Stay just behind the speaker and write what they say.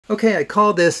Okay, I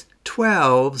call this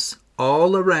 12s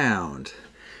all around.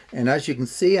 And as you can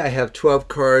see, I have 12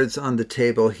 cards on the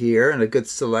table here and a good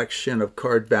selection of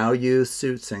card values,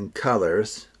 suits, and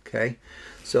colors. Okay,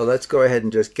 so let's go ahead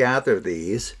and just gather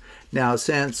these. Now,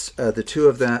 since the two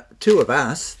of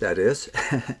us, that is,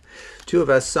 two of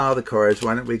us saw the cards,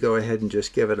 why don't we go ahead and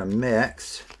just give it a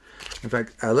mix. In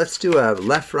fact, let's do a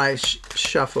left-right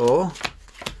shuffle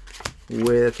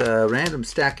with random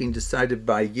stacking decided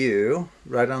by you,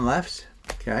 right on left,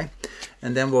 okay?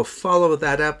 And then we'll follow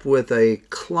that up with a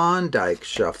Klondike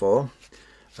shuffle,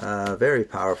 very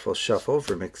powerful shuffle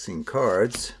for mixing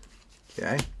cards,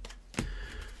 okay?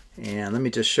 And let me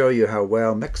just show you how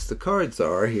well mixed the cards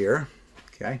are here,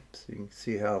 okay? So you can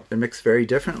see how they're mixed very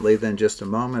differently than just a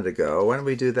moment ago. Why don't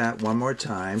we do that one more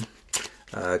time?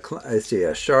 I see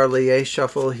a Charlier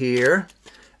shuffle here,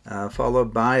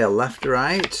 followed by a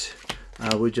left-right.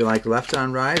 Would you like left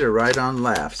on right or right on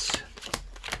left?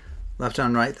 Left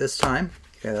on right this time.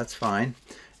 Okay, that's fine.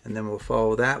 And then we'll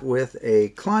follow that with a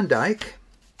Klondike.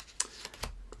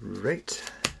 Great.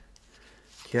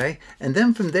 Okay, and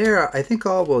then from there, I think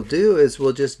all we'll do is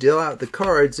we'll just deal out the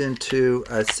cards into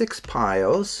 6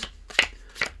 piles.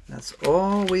 That's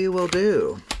all we will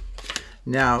do.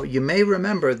 Now, you may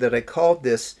remember that I called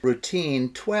this routine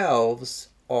 12s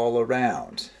all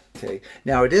around. Okay,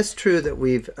 now it is true that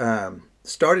we've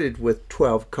started with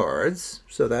 12 cards,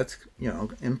 so that's,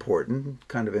 important,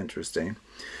 kind of interesting.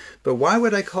 But why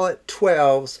would I call it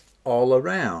 12s all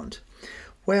around?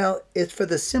 Well, it's for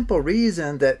the simple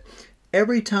reason that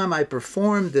every time I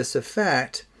perform this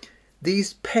effect,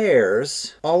 these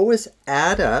pairs always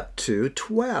add up to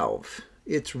 12.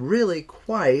 It's really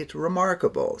quite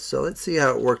remarkable. So let's see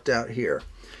how it worked out here.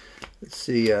 Let's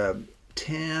see,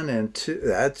 10 and 2,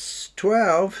 that's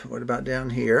 12. What about down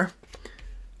here?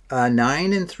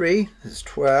 9 and 3 is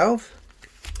 12.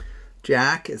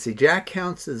 Jack, Jack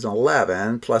counts as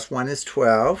 11, plus 1 is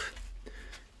 12.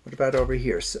 What about over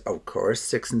here? So, of course,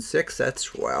 6 and 6, that's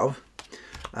 12.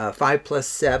 5 plus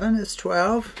 7 is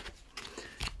 12.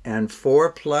 And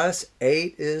 4 plus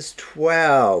 8 is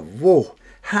 12. Whoa!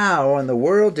 How in the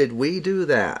world did we do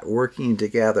that, working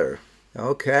together?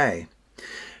 Okay.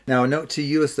 Now, a note to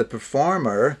you as the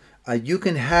performer, you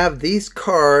can have these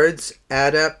cards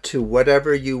add up to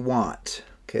whatever you want.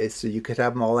 Okay, so you could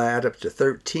have them all add up to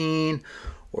 13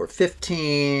 or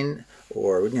 15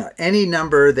 or any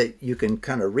number that you can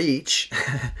kind of reach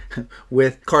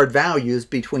with card values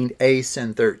between ace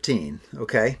and 13.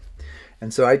 Okay,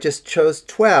 and so I just chose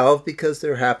 12 because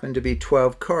there happened to be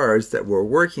 12 cards that we're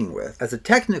working with. As a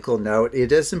technical note,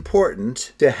 it is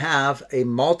important to have a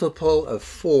multiple of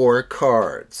 4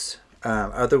 cards.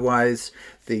 Otherwise,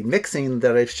 the mixing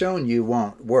that I've shown you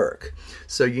won't work.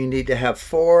 So you need to have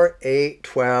 4, 8,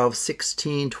 12,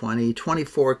 16, 20,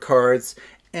 24 cards,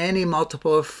 any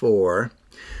multiple of 4.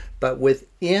 But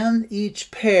within each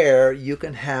pair, you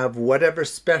can have whatever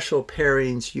special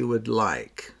pairings you would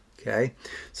like. Okay,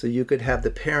 so you could have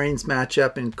the pairings match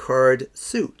up in card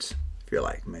suits, if you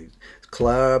like. Maybe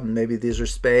club, maybe these are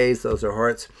spades, those are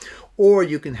hearts. Or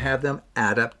you can have them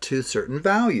add up to certain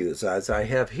values, as I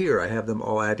have here. I have them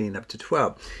all adding up to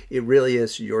 12. It really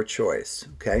is your choice,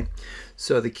 okay?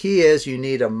 So the key is you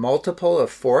need a multiple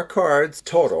of 4 cards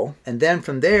total. And then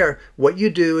from there, what you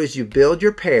do is you build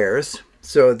your pairs.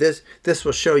 So this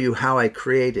will show you how I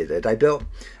created it. I built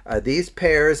these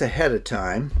pairs ahead of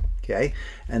time, okay?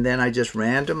 And then I just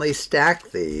randomly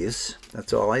stacked these.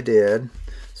 That's all I did.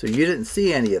 So you didn't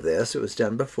see any of this. It was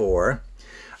done before.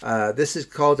 This is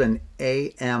called an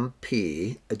AMP,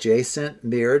 adjacent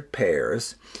mirrored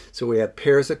pairs. So we have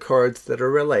pairs of cards that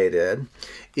are related.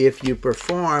 If you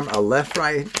perform a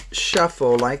left-right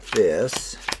shuffle like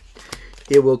this,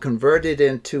 it will convert it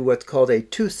into what's called a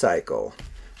 2-cycle.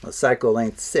 A cycle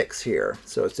length 6 here.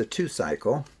 So it's a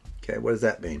 2-cycle. Okay, what does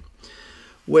that mean?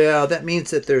 Well, that means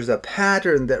that there's a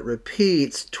pattern that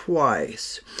repeats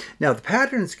twice. Now, the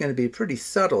pattern is going to be pretty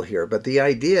subtle here, but the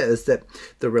idea is that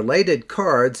the related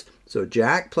cards, so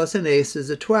Jack plus an ace is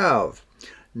a 12.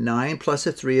 9 plus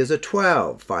a 3 is a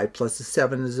 12. 5 plus a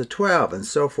 7 is a 12, and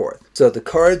so forth. So the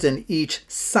cards in each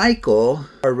cycle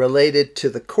are related to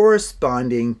the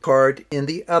corresponding card in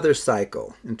the other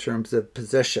cycle in terms of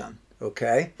position.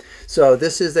 Okay, so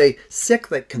this is a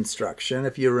cyclic construction.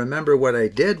 If you remember, what I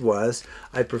did was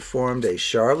I performed a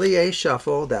Charlier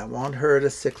shuffle. That won't hurt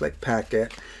a cyclic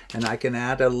packet. And I can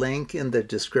add a link in the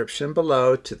description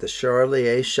below to the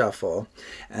Charlier shuffle.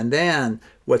 And then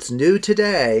what's new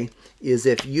today is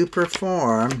if you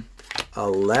perform a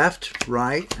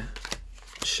left-right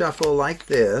shuffle like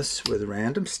this with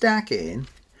random stacking,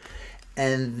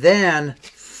 and then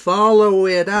follow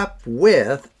it up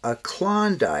with a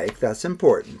Klondike. That's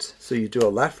important. So you do a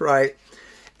left, right,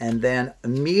 and then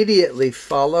immediately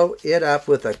follow it up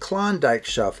with a Klondike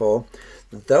shuffle.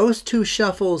 Those two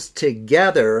shuffles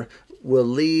together will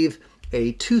leave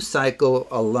a 2-cycle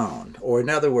alone, or in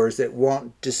other words, it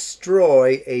won't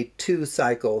destroy a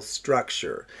 2-cycle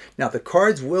structure. Now the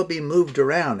cards will be moved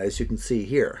around, as you can see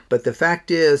here, but the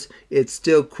fact is it's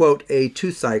still, quote, a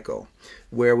 2-cycle,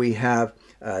 where we have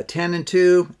 10 and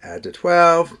 2, add to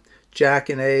 12, Jack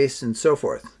and Ace, and so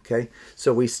forth. Okay,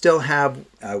 so we still have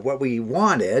what we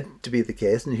wanted to be the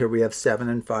case, and here we have 7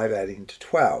 and 5 adding to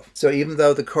 12. So even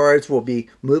though the cards will be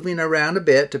moving around a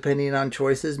bit depending on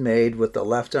choices made with the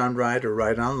left on right or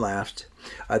right on left,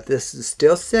 this is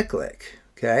still cyclic.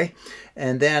 Okay,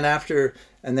 and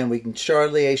then we can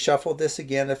Charlie shuffle this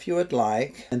again if you would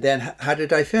like. And then how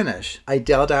did I finish? I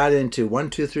dealt out into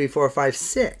 1, 2, 3, 4, 5,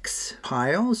 6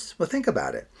 piles. Well, think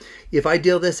about it. If I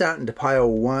deal this out into pile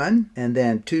 1, and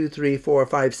then 2, 3, 4,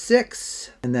 5,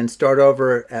 6, and then start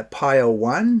over at pile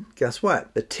 1, guess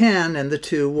what? The 10 and the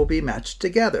 2 will be matched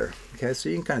together. Okay, so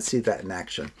you can kind of see that in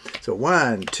action. So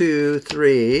 1, 2,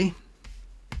 3,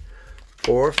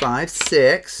 4, 5,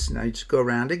 6. Now you just go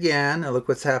around again, and look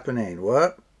what's happening.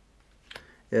 What?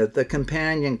 It's the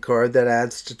companion card that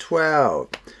adds to 12.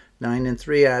 9 and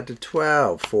 3 add to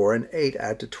 12. 4 and 8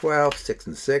 add to 12. 6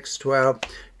 and 6, 12.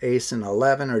 Ace and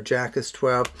 11 or Jack is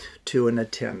 12. 2 and a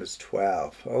 10 is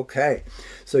 12. Okay,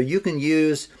 so you can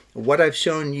use what I've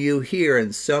shown you here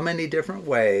in so many different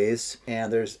ways,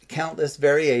 and there's countless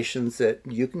variations that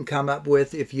you can come up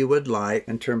with if you would like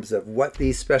in terms of what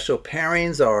these special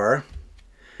pairings are.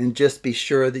 And just be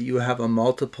sure that you have a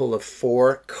multiple of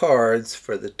 4 cards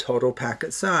for the total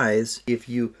packet size. If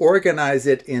you organize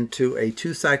it into a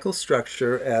 2-cycle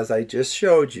structure, as I just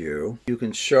showed you, you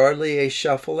can Charlie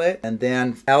shuffle it, and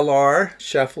then LR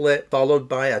shuffle it, followed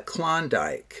by a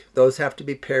Klondike. Those have to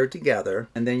be paired together,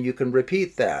 and then you can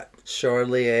repeat that.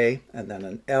 Charlie and then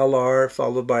an LR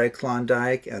followed by a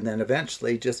Klondike, and then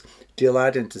eventually just deal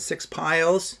out into 6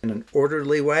 piles in an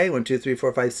orderly way. 1, 2, 3,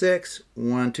 4, 5, 6.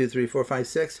 1, 2, 3, 4, 5,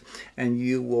 6. And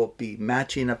you will be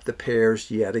matching up the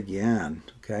pairs yet again.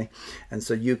 Okay, and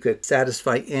so you could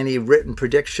satisfy any written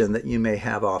prediction that you may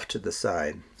have off to the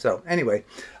side. So anyway,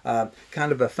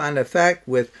 kind of a fun effect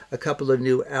with a couple of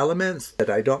new elements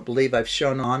that I don't believe I've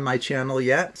shown on my channel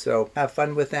yet. So have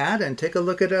fun with that and take a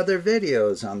look at other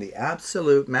videos on the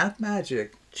Absolute Math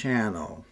Magic channel.